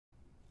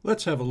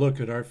Let's have a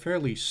look at our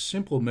fairly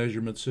simple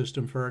measurement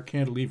system for our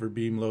cantilever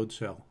beam load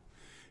cell.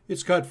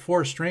 It's got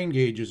 4 strain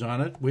gauges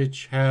on it,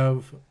 which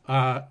have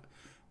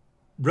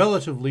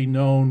relatively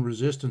known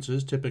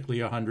resistances,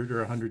 typically 100 or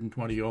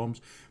 120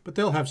 ohms, but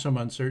they'll have some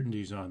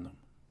uncertainties on them.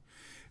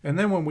 And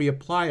then when we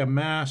apply a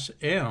mass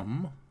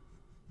M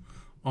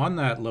on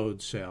that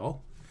load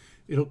cell,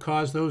 it'll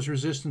cause those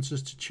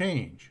resistances to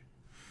change.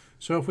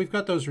 So if we've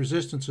got those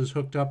resistances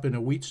hooked up in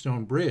a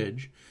Wheatstone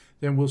bridge,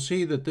 then we'll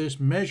see that this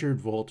measured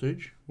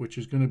voltage, which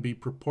is going to be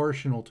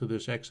proportional to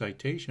this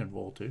excitation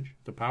voltage,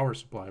 the power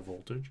supply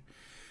voltage,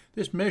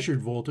 this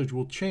measured voltage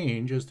will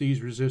change as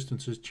these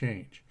resistances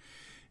change.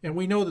 And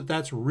we know that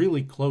that's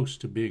really close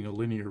to being a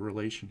linear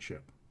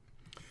relationship.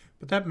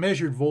 But that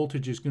measured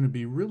voltage is going to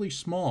be really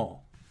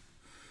small.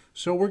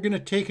 So we're going to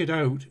take it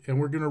out and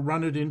we're going to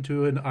run it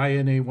into an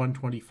INA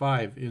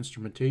 125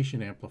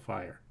 instrumentation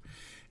amplifier.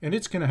 And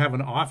it's going to have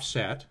an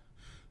offset,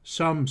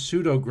 some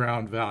pseudo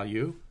ground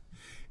value,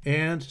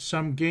 and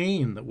some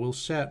gain that we'll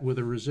set with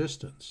a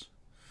resistance.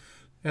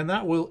 And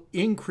that will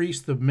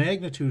increase the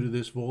magnitude of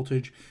this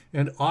voltage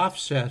and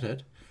offset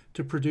it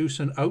to produce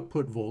an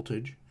output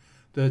voltage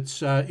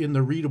that's in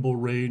the readable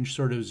range,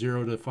 sort of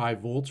 0 to 5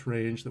 volts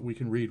range that we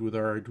can read with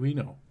our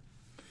Arduino.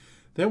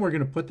 Then we're going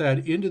to put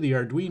that into the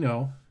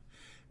Arduino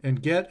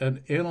and get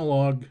an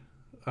analog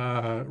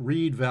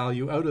read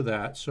value out of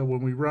that. So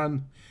when we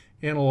run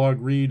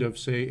analog read of,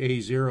 say,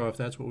 A0, if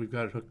that's what we've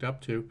got it hooked up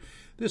to,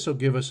 this will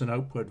give us an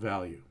output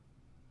value.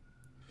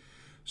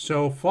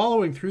 So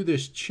following through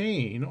this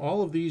chain,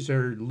 all of these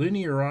are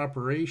linear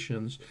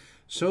operations,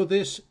 so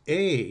this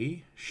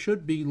A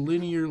should be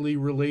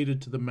linearly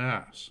related to the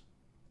mass.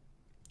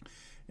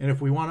 And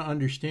if we want to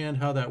understand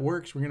how that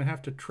works, we're going to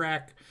have to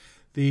track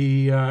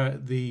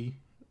the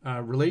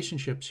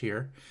relationships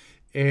here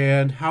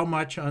and how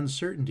much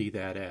uncertainty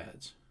that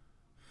adds.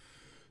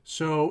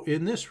 So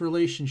in this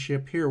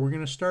relationship here, we're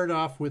going to start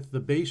off with the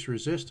base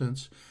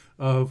resistance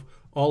of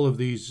all of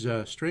these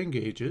strain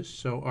gauges.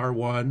 So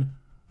R1,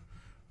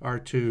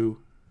 R2,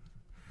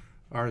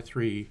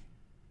 R3,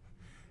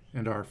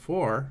 and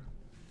R4.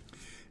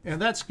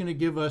 And that's going to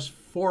give us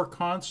 4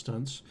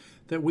 constants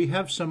that we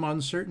have some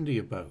uncertainty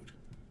about.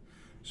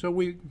 So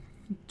we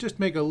just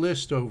make a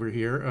list over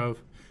here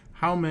of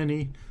how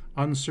many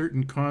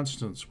uncertain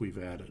constants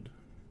we've added.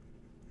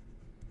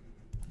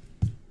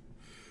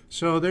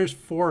 So there's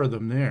 4 of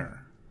them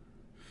there.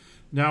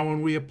 Now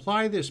when we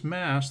apply this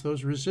mass,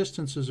 those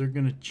resistances are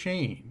going to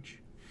change.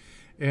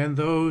 And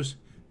those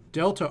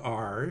delta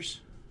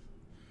R's,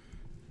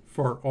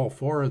 for all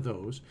 4 of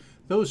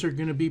those are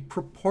going to be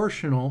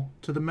proportional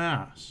to the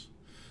mass.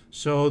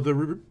 So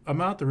the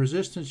amount the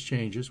resistance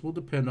changes will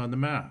depend on the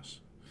mass.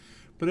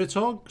 But it's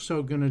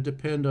also going to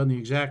depend on the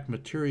exact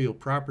material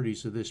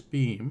properties of this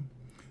beam,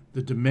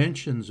 the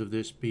dimensions of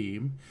this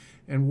beam,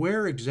 and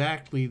where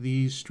exactly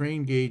these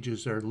strain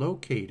gauges are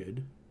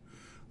located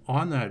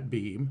on that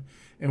beam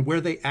and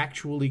where they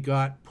actually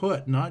got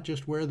put, not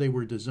just where they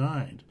were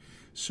designed.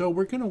 So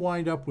we're going to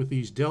wind up with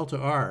these delta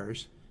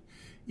R's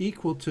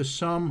equal to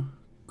some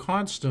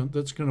constant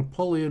that's going to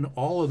pull in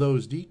all of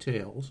those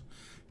details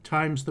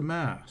times the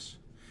mass.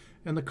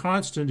 And the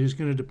constant is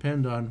going to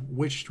depend on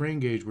which strain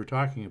gauge we're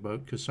talking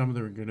about, because some of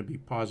them are going to be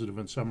positive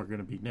and some are going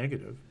to be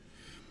negative.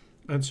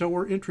 And so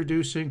we're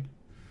introducing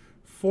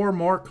 4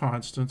 more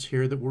constants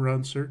here that we're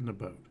uncertain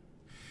about.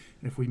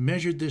 And if we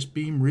measured this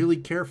beam really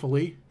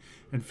carefully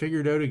and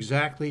figured out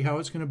exactly how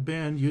it's going to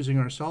bend using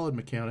our solid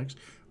mechanics,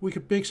 we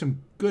could make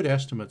some good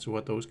estimates of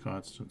what those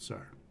constants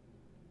are.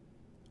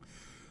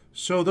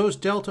 So those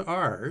delta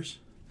R's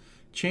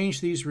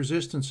change these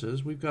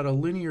resistances. We've got a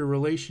linear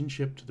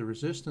relationship to the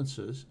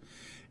resistances,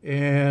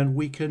 and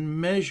we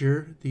can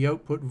measure the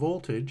output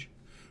voltage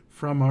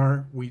from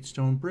our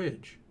Wheatstone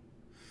bridge.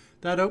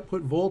 That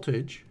output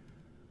voltage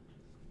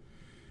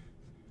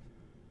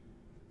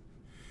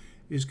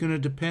is going to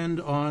depend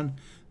on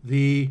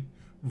the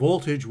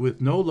voltage with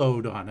no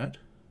load on it,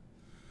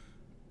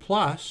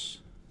 plus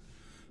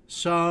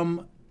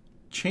some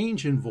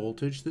change in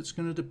voltage that's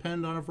going to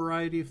depend on a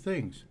variety of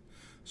things.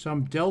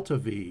 Some delta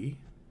V,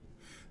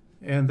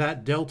 and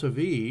that delta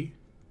V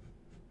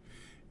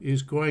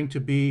is going to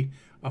be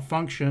a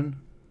function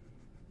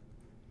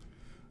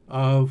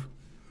of,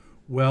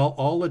 well,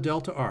 all the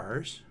delta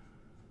R's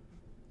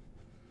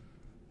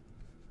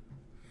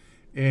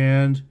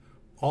and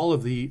all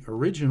of the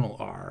original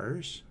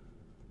R's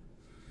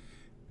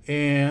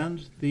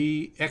and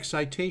the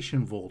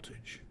excitation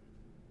voltage.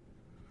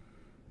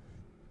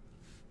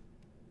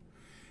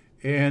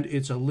 And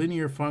it's a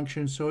linear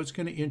function, so it's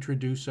going to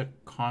introduce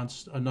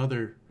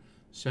another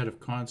set of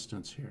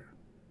constants here.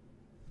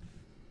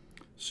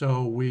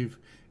 So we've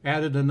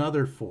added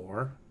another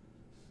 4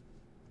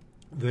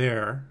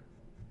 there.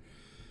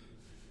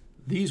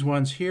 These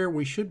ones here,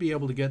 we should be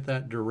able to get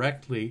that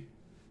directly,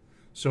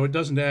 so it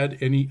doesn't add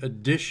any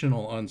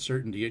additional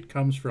uncertainty. It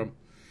comes from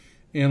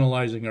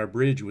analyzing our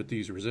bridge with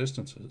these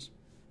resistances.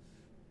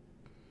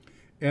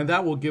 And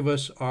that will give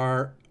us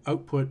our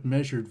output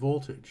measured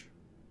voltage.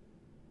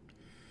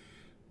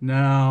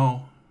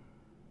 Now,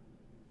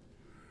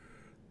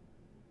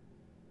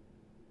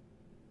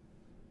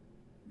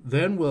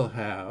 then we'll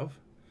have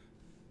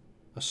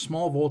a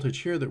small voltage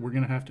here that we're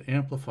going to have to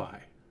amplify.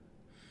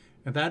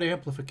 And that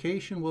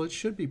amplification, well, it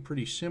should be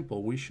pretty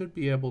simple. We should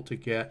be able to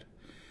get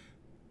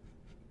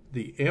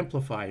the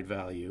amplified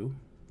value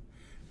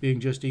being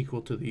just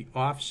equal to the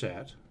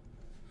offset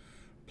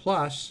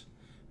plus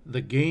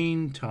the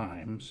gain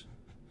times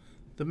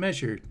the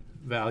measured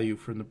value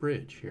from the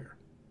bridge here.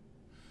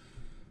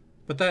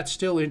 But that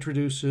still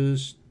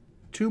introduces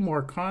two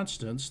more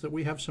constants that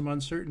we have some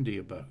uncertainty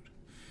about,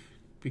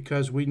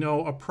 because we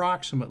know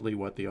approximately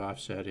what the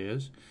offset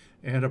is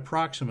and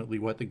approximately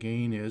what the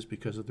gain is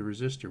because of the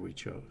resistor we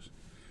chose.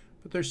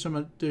 But there's some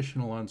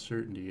additional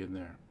uncertainty in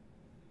there.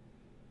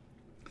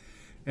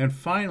 And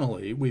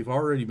finally, we've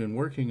already been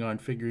working on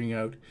figuring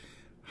out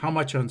how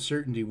much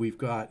uncertainty we've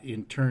got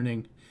in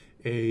turning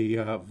a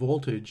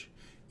voltage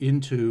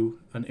into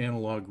an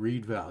analog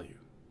read value.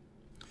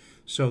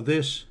 So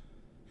this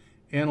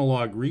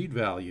analog read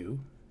value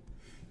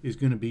is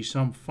going to be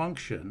some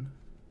function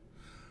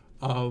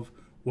of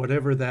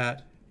whatever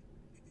that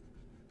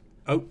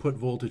output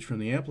voltage from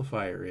the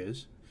amplifier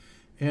is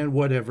and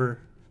whatever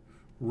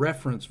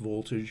reference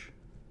voltage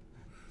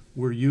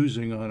we're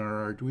using on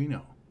our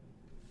Arduino.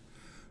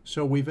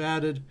 So we've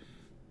added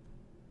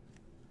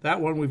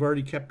that one we've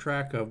already kept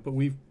track of, but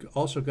we've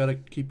also got to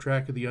keep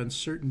track of the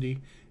uncertainty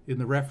in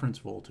the reference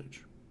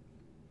voltage.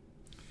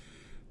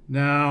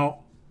 Now,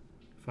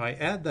 if I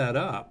add that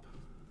up,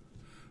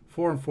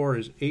 4 and 4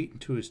 is 8,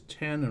 and 2 is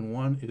 10, and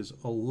 1 is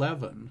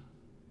 11.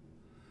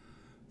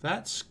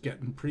 That's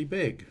getting pretty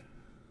big.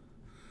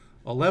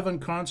 11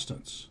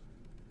 constants.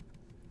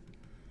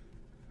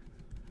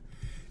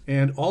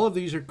 And all of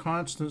these are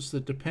constants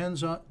that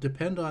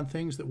depend on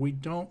things that we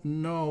don't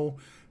know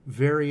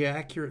very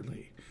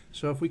accurately.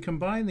 So if we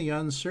combine the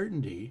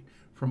uncertainty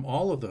from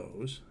all of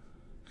those,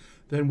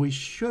 then we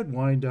should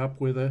wind up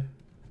with a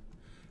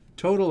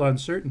total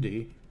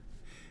uncertainty,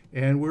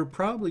 and we're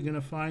probably going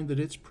to find that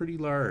it's pretty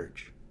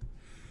large.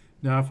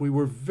 Now, if we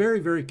were very,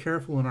 very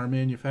careful in our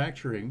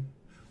manufacturing,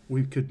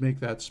 we could make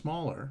that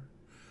smaller,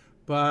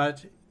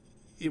 but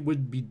it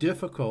would be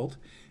difficult.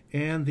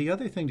 And the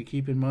other thing to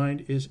keep in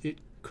mind is it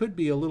could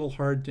be a little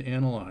hard to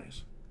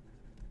analyze.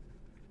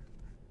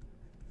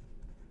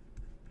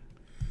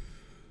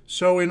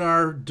 So in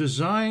our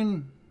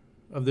design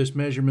of this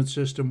measurement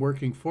system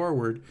working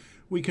forward,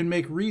 we can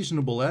make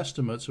reasonable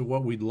estimates of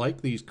what we'd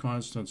like these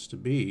constants to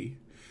be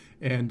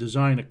and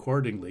design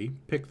accordingly.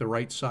 Pick the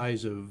right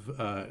size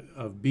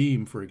of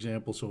beam, for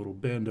example, so it'll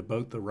bend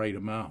about the right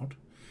amount,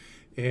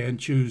 and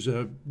choose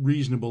a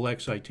reasonable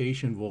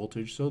excitation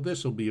voltage, so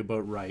this will be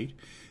about right.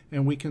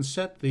 And we can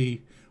set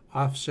the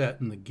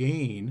offset and the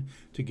gain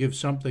to give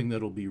something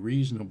that'll be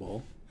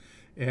reasonable.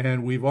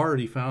 And we've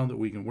already found that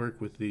we can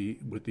work with the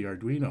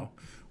Arduino.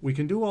 We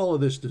can do all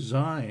of this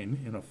design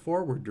in a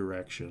forward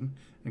direction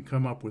and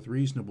come up with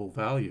reasonable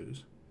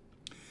values.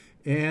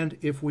 And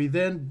if we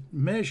then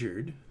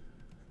measured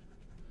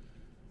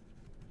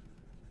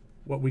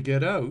what we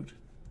get out,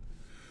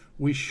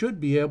 we should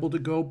be able to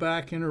go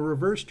back in a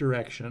reverse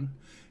direction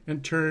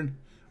and turn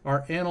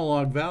our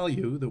analog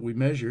value that we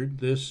measured,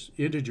 this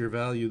integer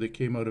value that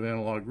came out of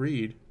analog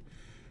read,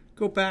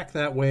 go back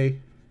that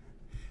way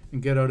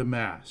and get out a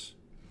mass.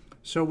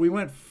 So we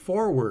went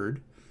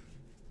forward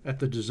at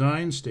the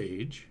design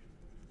stage,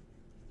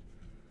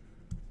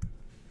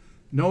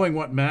 knowing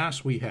what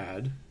mass we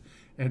had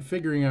and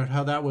figuring out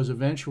how that was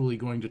eventually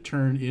going to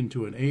turn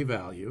into an A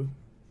value.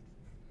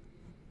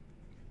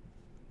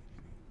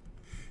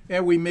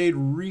 And we made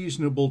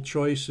reasonable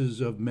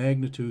choices of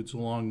magnitudes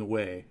along the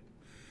way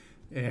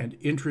and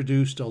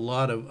introduced a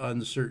lot of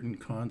uncertain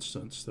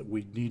constants that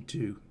we need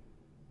to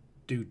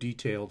do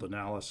detailed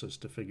analysis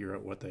to figure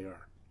out what they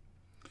are.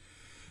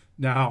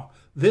 Now,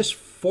 this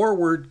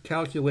forward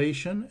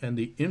calculation and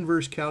the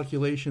inverse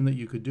calculation that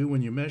you could do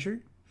when you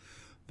measured,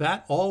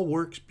 that all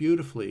works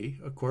beautifully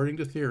according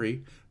to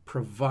theory,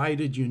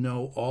 provided you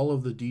know all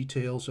of the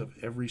details of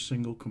every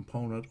single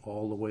component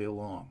all the way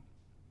along.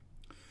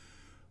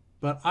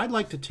 But I'd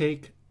like to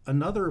take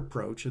another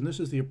approach, and this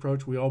is the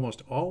approach we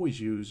almost always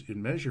use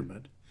in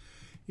measurement.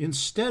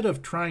 Instead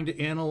of trying to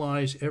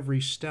analyze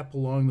every step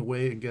along the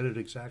way and get it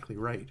exactly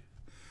right,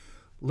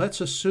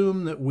 let's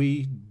assume that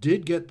we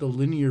did get the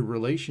linear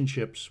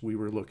relationships we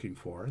were looking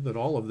for, that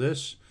all of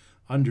this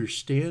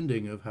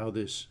understanding of how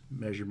this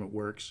measurement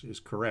works is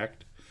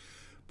correct,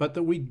 but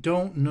that we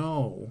don't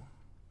know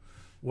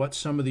what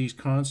some of these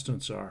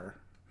constants are,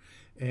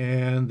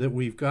 and that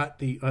we've got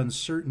the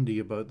uncertainty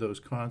about those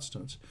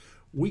constants.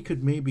 We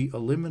could maybe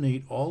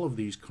eliminate all of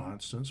these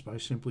constants by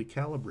simply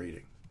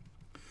calibrating.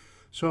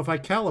 So if I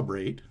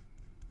calibrate,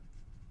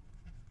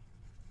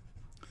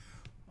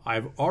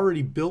 I've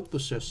already built the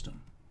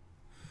system.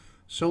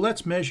 So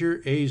let's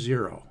measure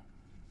A0.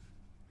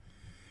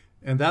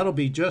 And that'll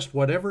be just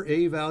whatever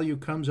A value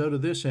comes out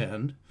of this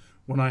end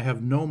when I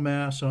have no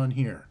mass on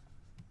here.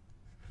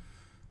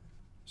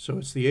 So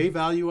it's the A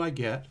value I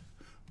get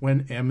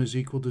when M is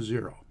equal to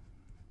 0.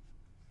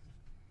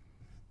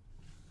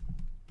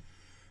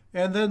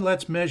 And then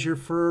let's measure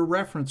for a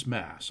reference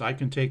mass. I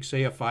can take,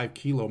 say, a 5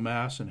 kilo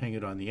mass and hang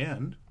it on the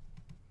end.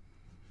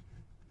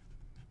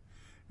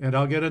 And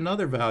I'll get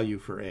another value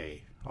for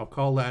A. I'll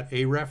call that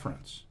A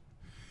reference.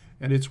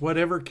 And it's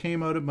whatever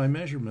came out of my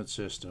measurement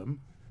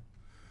system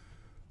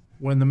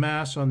when the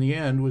mass on the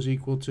end was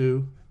equal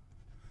to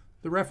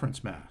the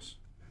reference mass.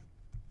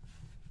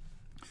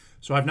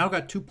 So I've now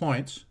got 2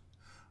 points.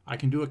 I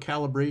can do a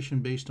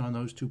calibration based on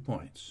those 2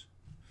 points.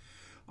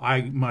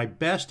 My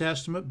best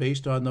estimate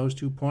based on those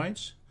 2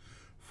 points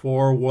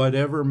for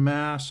whatever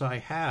mass I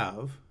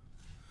have,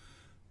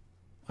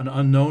 an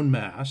unknown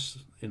mass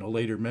in a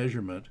later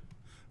measurement,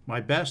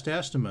 my best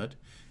estimate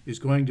is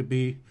going to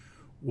be,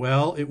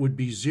 well, it would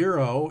be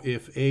 0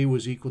 if A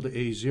was equal to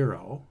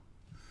A0.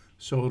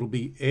 So it'll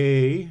be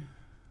A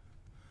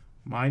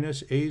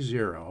minus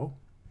A0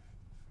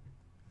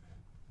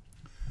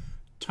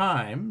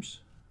 times,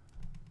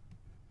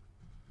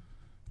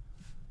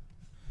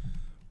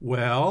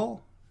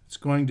 well, it's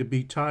going to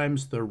be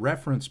times the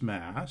reference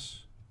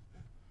mass.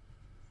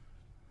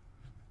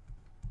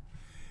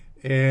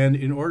 And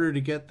in order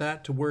to get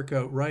that to work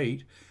out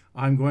right,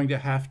 I'm going to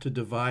have to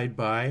divide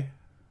by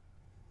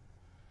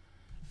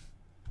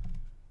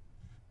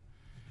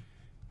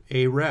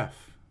A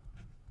ref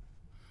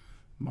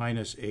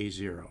minus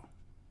A0.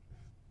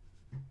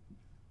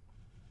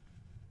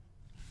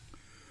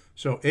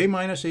 So A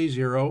minus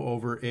A0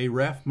 over A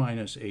ref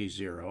minus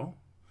A0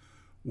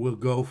 will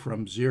go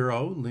from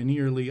 0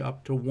 linearly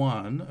up to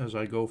 1 as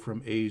I go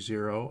from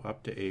A0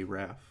 up to A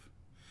ref.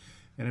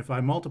 And if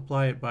I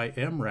multiply it by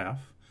M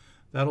ref,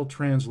 that'll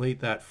translate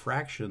that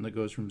fraction that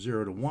goes from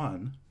 0 to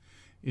 1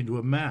 into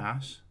a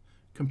mass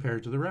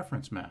compared to the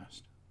reference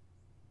mass.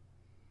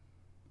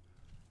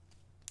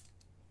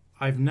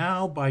 I've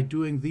now, by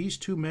doing these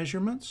 2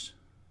 measurements,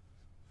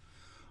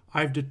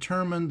 I've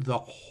determined the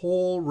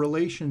whole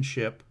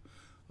relationship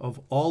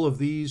of all of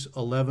these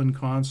 11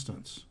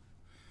 constants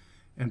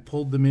and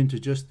pulled them into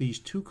just these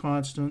 2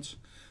 constants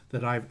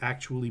that I've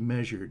actually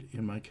measured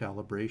in my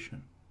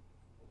calibration.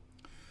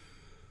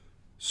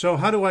 So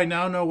how do I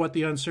now know what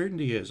the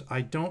uncertainty is?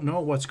 I don't know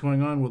what's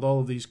going on with all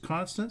of these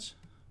constants.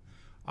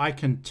 I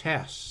can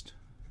test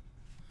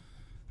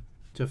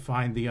to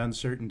find the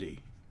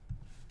uncertainty.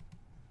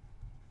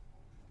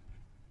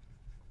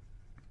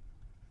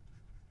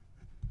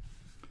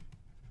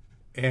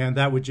 And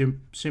that would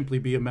simply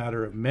be a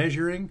matter of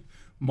measuring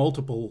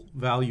multiple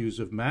values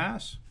of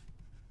mass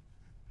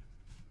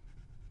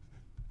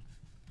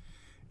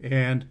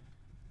and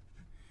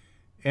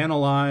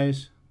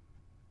analyze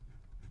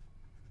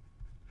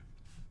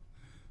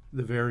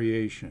the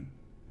variation.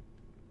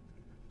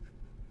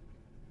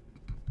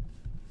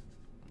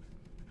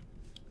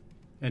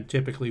 And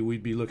typically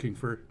we'd be looking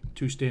for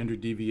 2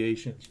 standard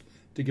deviations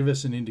to give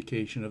us an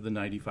indication of the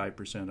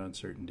 95%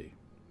 uncertainty.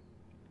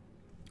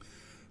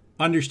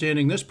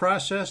 Understanding this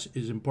process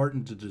is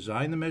important to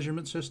design the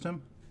measurement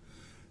system.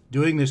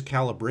 Doing this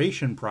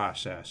calibration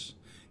process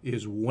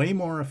is way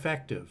more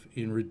effective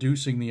in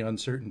reducing the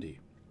uncertainty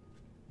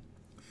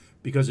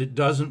because it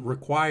doesn't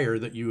require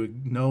that you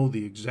know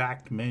the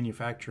exact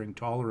manufacturing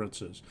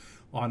tolerances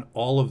on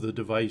all of the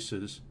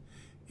devices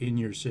in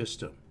your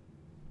system.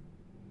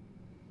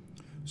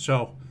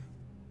 So,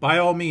 by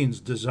all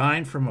means,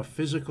 design from a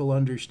physical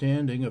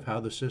understanding of how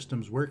the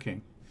system's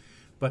working,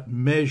 but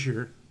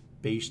measure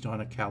based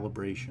on a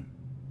calibration.